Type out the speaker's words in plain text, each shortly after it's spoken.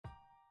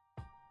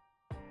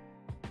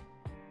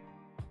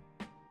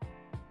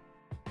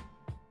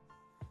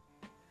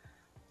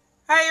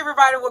Hey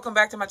everybody, welcome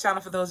back to my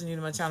channel. For those of you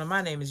new to my channel,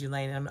 my name is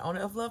Elaine and I'm the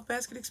owner of Love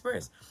Basket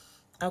Express.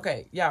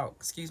 Okay, y'all,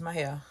 excuse my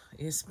hair.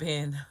 It's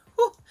been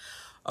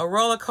a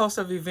roller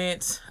coaster of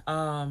events.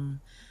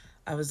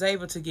 I was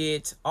able to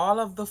get all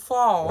of the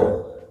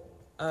fall.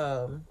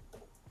 I'm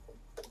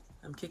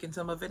kicking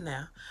some of it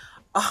now.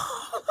 All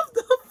of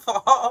the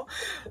fall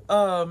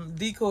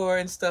decor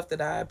and stuff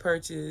that I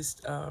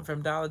purchased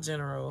from Dollar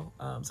General.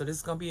 So this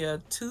is gonna be a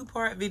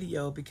two-part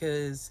video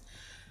because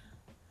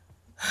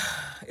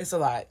it's a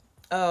lot.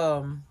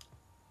 And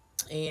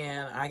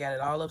I got it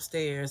all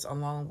upstairs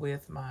along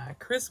with my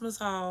Christmas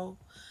haul.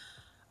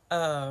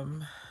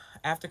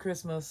 After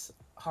Christmas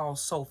haul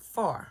so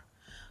far.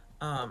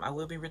 I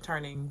will be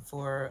returning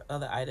for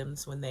other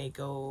items when they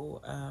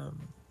go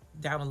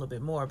down a little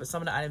bit more, but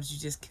some of the items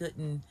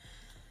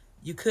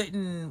you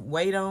couldn't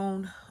wait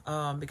on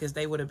because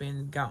they would have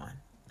been gone.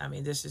 I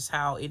mean, this is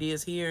how it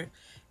is here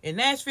in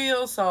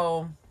Nashville.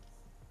 So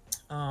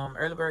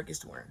early bird gets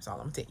to worm. That's all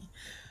I'm telling you.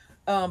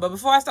 But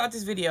before I start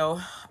this video,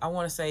 I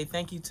want to say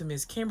thank you to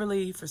Miss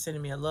Kimberly for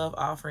sending me a love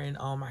offering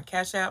on my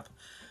Cash App,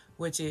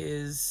 which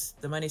is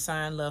the money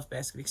sign Love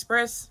Basket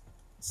Express.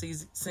 It's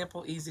easy,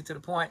 simple, easy to the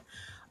point.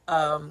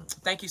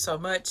 Thank you so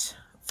much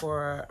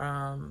for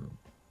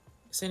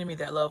sending me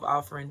that love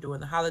offering during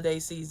the holiday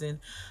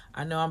season.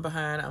 I know I'm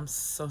behind. I'm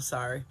so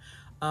sorry.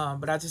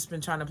 But I've just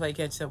been trying to play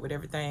catch up with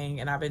everything,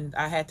 and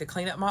I had to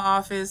clean up my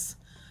office.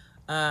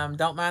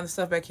 Don't mind the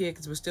stuff back here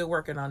because we're still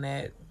working on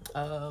that.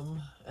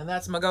 And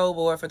that's my goal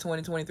board for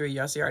 2023.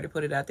 Y'all see, I already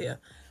put it out there.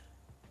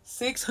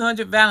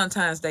 600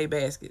 Valentine's Day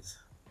baskets.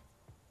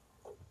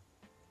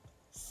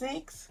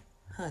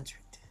 600.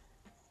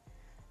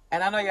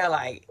 And I know y'all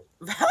like,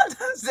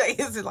 Valentine's Day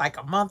isn't like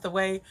a month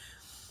away.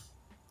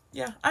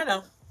 Yeah, I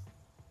know.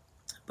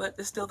 But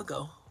it's still the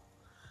goal.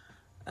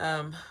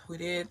 We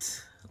did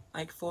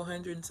like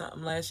 400 and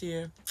something last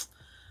year.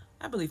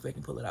 I believe we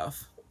can pull it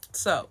off.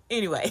 So,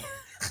 anyway.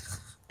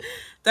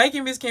 Thank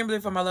you, Miss Kimberly,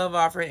 for my love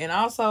offering. And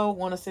I also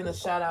want to send a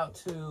shout out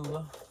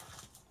to,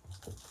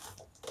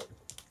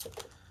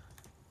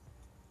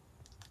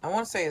 I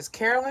want to say it's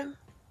Carolyn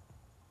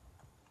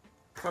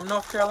from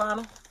North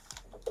Carolina,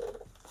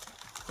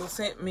 who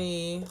sent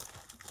me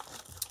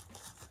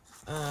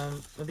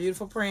the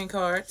beautiful praying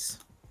cards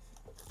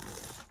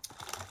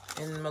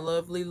and my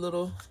lovely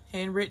little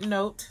handwritten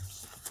note.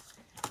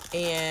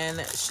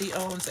 And she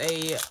owns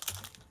a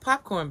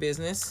popcorn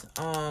business,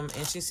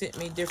 and she sent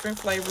me different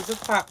flavors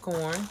of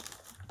popcorn,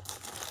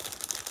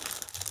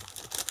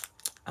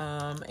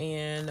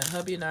 and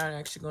hubby and I are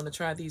actually going to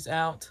try these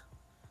out.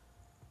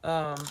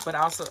 But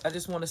also I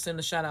just want to send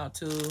a shout out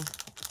to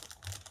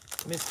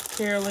Miss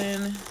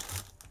Carolyn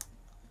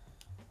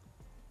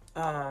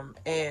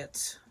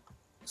at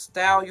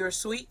Style Your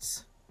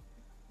Sweets.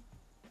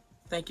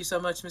 Thank you so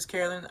much, Miss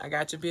Carolyn. I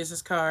got your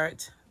business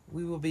card.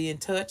 We will be in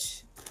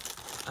touch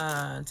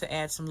to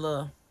add some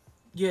love,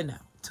 you know,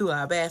 to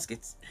our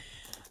baskets.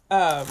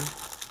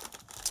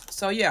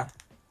 So yeah,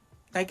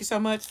 thank you so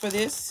much for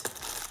this.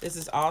 This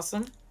is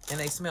awesome, and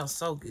they smell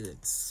so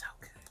good, so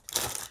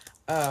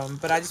good.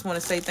 But I just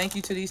want to say thank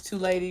you to these two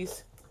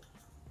ladies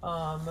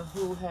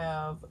who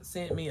have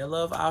sent me a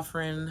love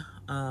offering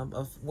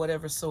of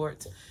whatever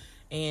sort,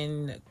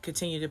 and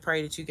continue to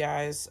pray that you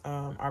guys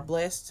are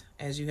blessed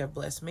as you have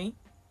blessed me.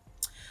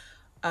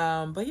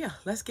 But yeah,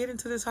 let's get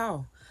into this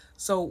haul.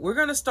 So we're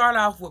going to start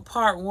off with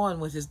part one,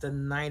 which is the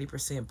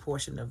 90%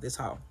 portion of this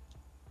haul.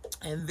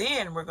 And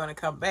then we're going to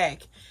come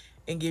back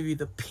and give you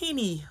the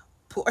penny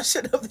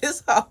portion of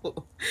this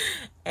haul.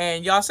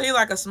 And y'all see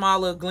like a small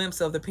little glimpse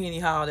of the penny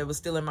haul that was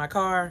still in my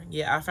car.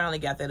 Yeah, I finally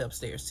got that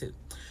upstairs too.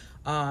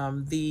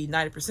 The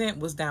 90%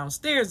 was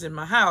downstairs in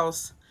my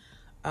house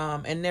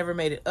and never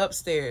made it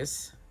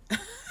upstairs.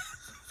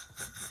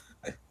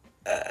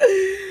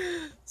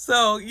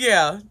 So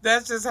yeah,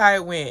 that's just how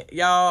it went,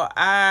 y'all.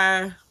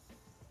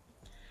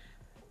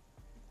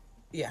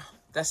 Yeah,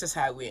 that's just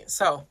how it went.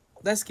 So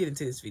let's get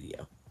into this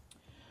video.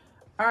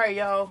 All right,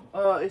 y'all.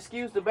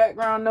 Excuse the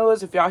background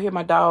noise. If y'all hear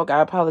my dog, I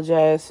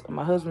apologize.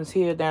 My husband's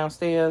here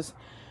downstairs,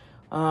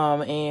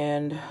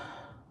 and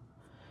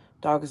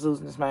dog is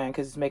losing his mind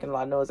because he's making a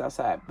lot of noise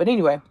outside. But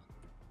anyway,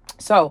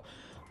 so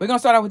we're gonna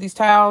start out with these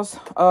towels.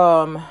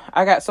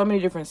 I got so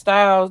many different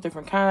styles,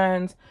 different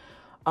kinds.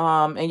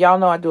 And y'all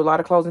know I do a lot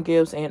of closing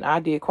gifts, and I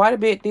did quite a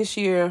bit this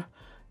year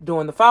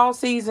during the fall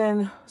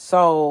season.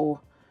 So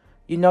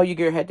you know your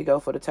girl had to go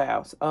for the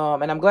towels.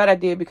 And I'm glad I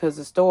did, because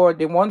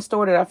the one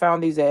store that I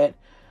found these at,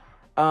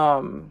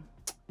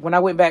 when I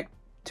went back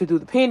to do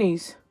the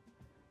pennies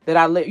that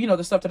I left, you know,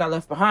 the stuff that I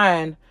left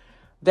behind,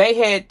 they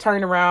had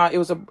turned around. It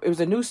was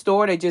a new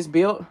store they just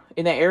built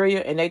in that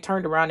area, and they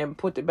turned around and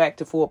put it back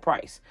to full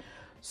price.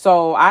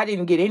 So I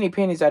didn't get any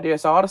pennies out there.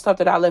 So all the stuff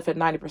that I left at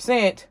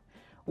 90%,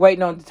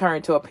 waiting on to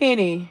turn to a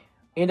penny,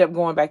 ended up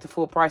going back to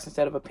full price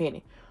instead of a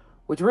penny,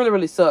 which really,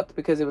 really sucked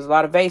because it was a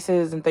lot of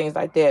vases and things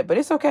like that. But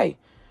it's okay.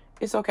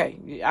 It's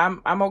okay.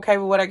 I'm okay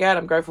with what I got.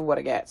 I'm grateful for what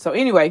I got. So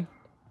anyway,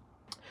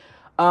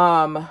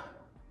 and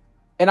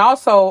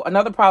also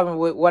another problem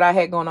with what I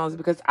had going on is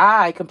because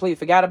I completely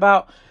forgot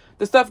about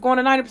the stuff going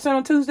to 90%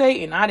 on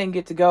Tuesday, and I didn't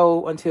get to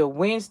go until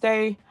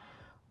Wednesday.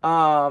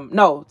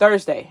 No,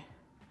 Thursday.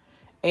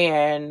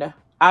 And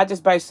I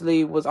just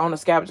basically was on a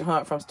scavenger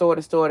hunt from store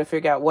to store to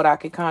figure out what I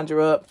could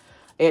conjure up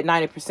at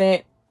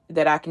 90%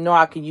 that I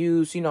can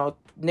use, you know,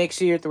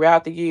 next year,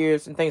 throughout the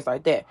years, and things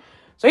like that.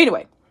 So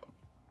anyway,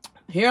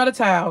 here are the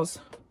towels,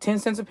 10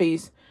 cents a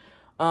piece.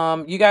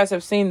 You guys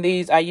have seen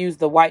these. I used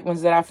the white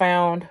ones that I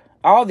found.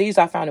 All these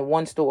I found in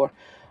one store.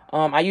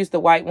 I used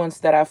the white ones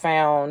that I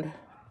found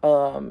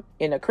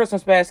in a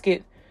Christmas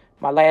basket,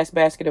 my last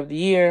basket of the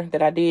year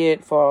that I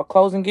did for a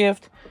closing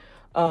gift.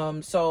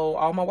 So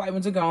all my white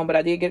ones are gone, but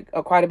I did get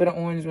quite a bit of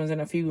orange ones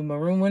and a few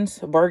maroon ones,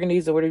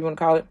 burgundies, or whatever you want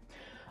to call it.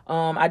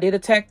 I did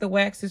attack the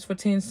waxes for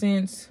 10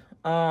 cents.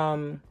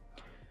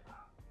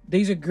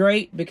 These are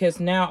great because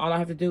now all I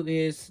have to do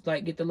is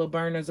like get the little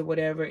burners or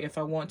whatever if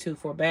I want to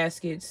for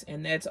baskets,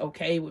 and that's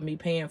okay with me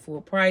paying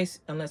full price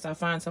unless I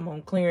find some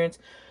on clearance.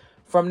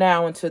 From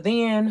now until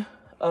then,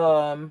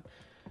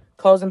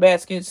 closing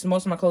baskets,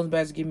 most of my closing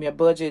baskets give me a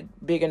budget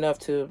big enough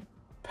to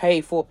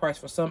pay full price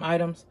for some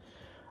items.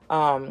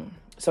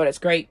 So that's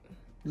great.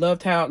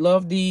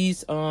 Love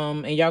these.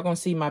 And y'all gonna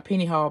see my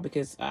penny haul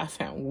because I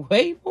found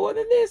way more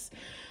than this.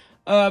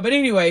 But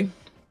anyway,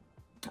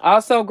 I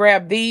also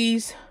grabbed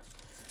these.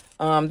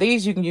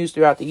 These you can use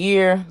throughout the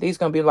year. These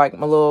gonna be like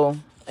my little,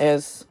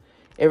 as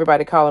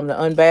everybody call them, the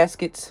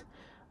unbaskets.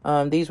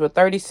 These were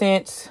 30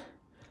 cents.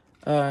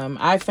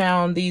 I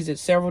found these at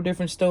several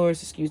different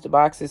stores. Excuse the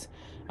boxes.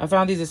 I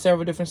found these at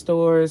several different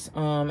stores.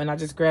 And I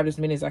just grabbed as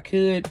many as I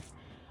could.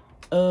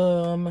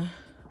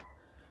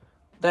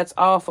 That's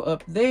all for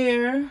up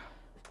there.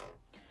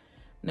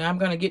 Now I'm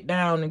gonna get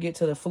down and get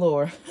to the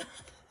floor.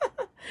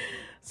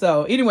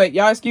 So anyway,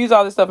 y'all excuse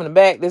all this stuff in the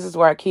back. This is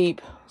where I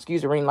keep,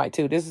 excuse the ring light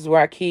too. This is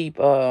where I keep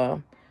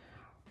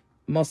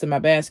most of my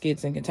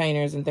baskets and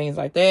containers and things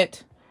like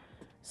that.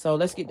 So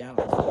let's get down.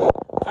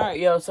 All right,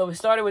 yo. So we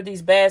started with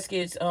these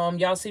baskets.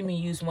 Y'all see me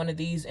use one of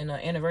these in an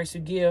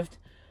anniversary gift.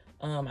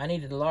 I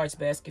needed a large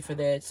basket for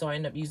that, so I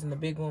ended up using the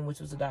big one, which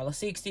was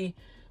 $1.60.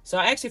 So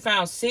I actually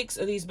found 6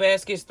 of these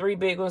baskets, 3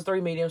 big ones,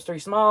 3 mediums, 3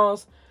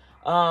 smalls.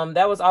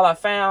 That was all I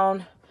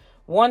found.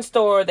 One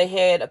store, they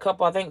had a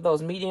couple, I think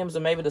those mediums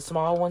or maybe the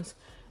small ones.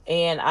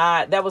 And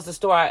that was the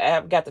store I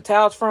got the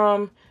towels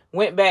from.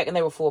 Went back and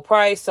they were full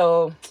price.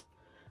 So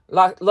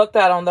looked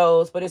out on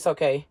those, but it's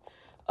okay.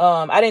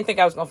 I didn't think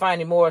I was going to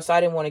find any more, so I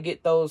didn't want to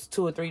get those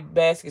 2 or 3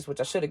 baskets, which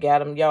I should have got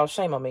them. Y'all,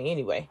 shame on me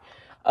anyway.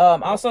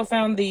 Also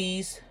found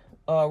these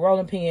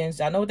rolling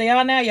pins. I know what they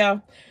are now,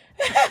 y'all.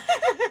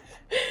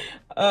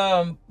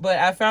 But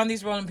I found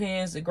these rolling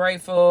pins, the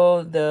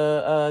Grateful,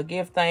 the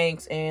Give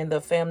Thanks, and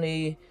the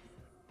Family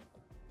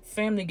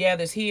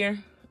Gathers Here.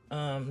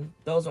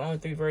 Those are only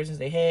 3 versions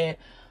they had.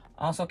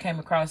 Also came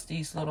across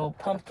these little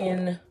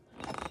pumpkin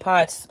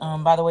pots.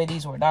 By the way,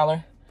 these were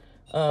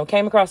 $1.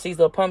 Came across these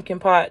little pumpkin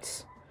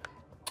pots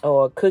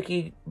or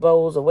cookie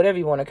bowls or whatever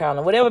you want to call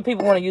them. Whatever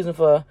people want to use them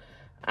for.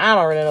 I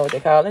don't really know what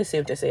they call them. Let's see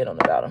if they say it on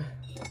the bottom.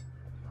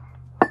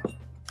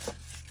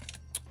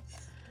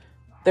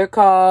 They're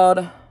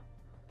called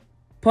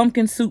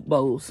pumpkin soup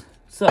bowls.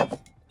 So,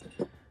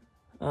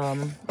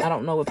 I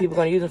don't know what people are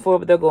going to use them for,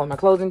 but they'll go in my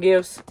closing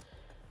gifts.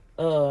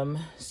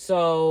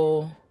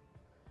 So,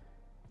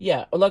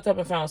 yeah, I looked up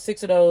and found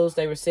 6 of those.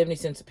 They were 70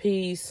 cents a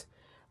piece.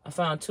 I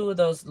found 2 of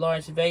those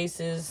large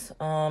vases.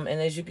 And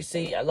as you can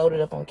see, I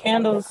loaded up on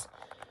candles.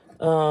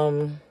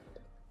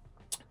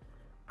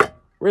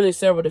 Really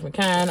several different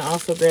kinds. I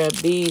also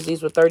grabbed these.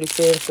 These were 30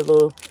 cents, the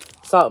little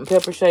salt and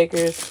pepper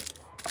shakers.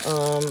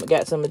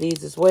 Got some of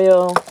these as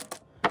well.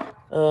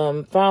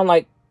 Found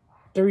like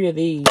 3 of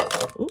these.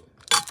 Ooh.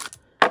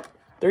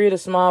 3 of the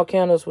small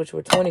candles, which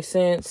were 20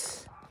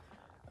 cents.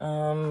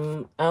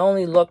 I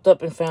only looked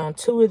up and found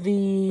 2 of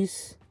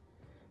these.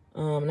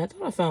 And I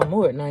thought I found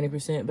more at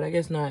 90%, but I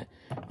guess not.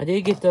 I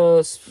did get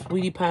the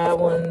sweetie pie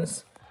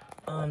ones,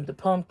 the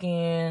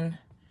pumpkin,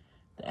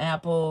 the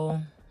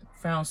apple.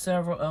 Found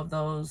several of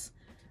those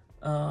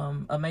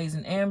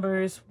amazing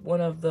ambers.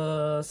 One of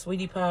the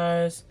sweetie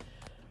pies.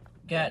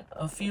 Got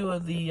a few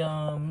of the,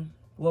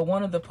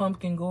 one of the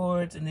pumpkin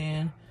gourds, and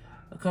then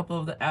a couple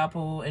of the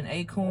apple and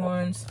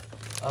acorns.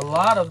 A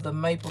lot of the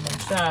maple and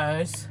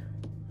chives,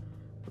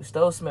 which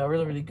those smell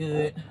really, really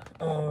good.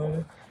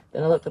 Then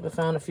I looked up and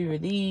found a few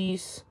of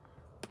these.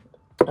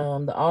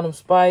 The autumn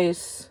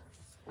spice.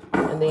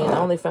 And then I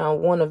only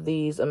found 1 of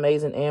these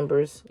amazing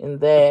ambers in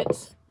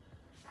that.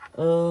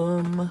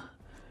 And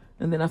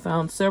then I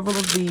found several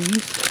of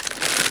these.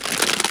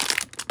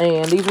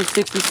 And these were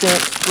 60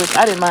 cents, which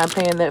I didn't mind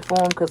paying that for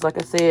them because, like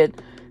I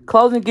said,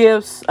 closing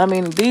gifts, I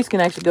mean, these can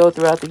actually go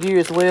throughout the year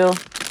as well.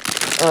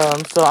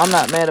 So I'm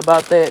not mad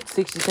about that.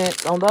 60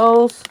 cents on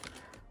those.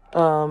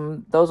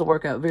 Those will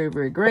work out very,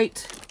 very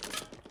great.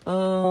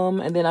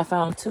 And then I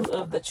found 2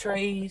 of the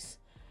trays,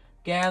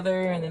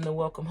 Gather, and then the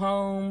Welcome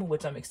Home,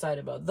 which I'm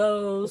excited about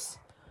those.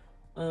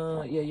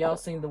 Yeah, y'all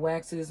seen the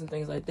waxes and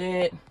things like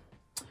that.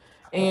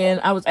 And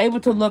I was able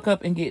to look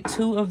up and get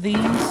 2 of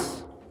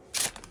these.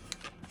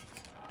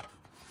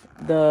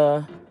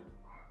 The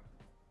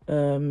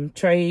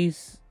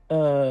trays,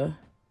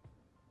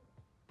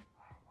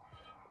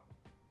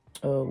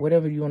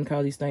 whatever you want to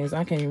call these things.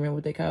 I can't even remember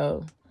what they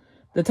call.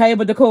 The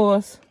table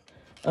decors.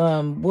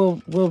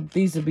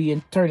 These will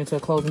be turned into a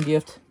closing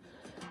gift.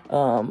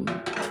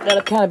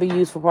 That'll kind of be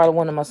used for probably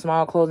one of my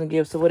small closing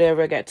gifts or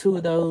whatever. I got 2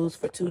 of those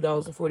for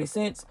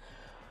 $2.40.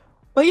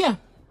 But yeah,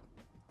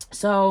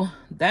 so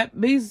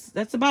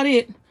that's about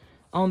it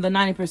on the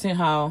 90%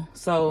 haul.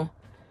 So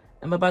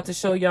I'm about to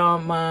show y'all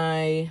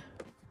my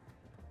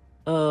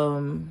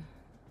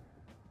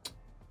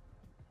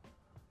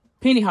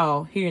penny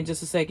haul here in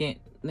just a second.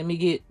 Let me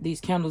get these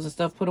candles and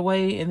stuff put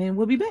away, and then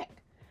we'll be back.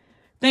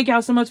 Thank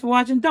y'all so much for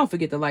watching. Don't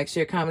forget to like,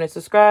 share, comment, and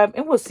subscribe,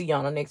 and we'll see y'all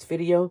on the next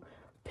video.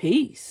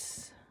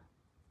 Peace.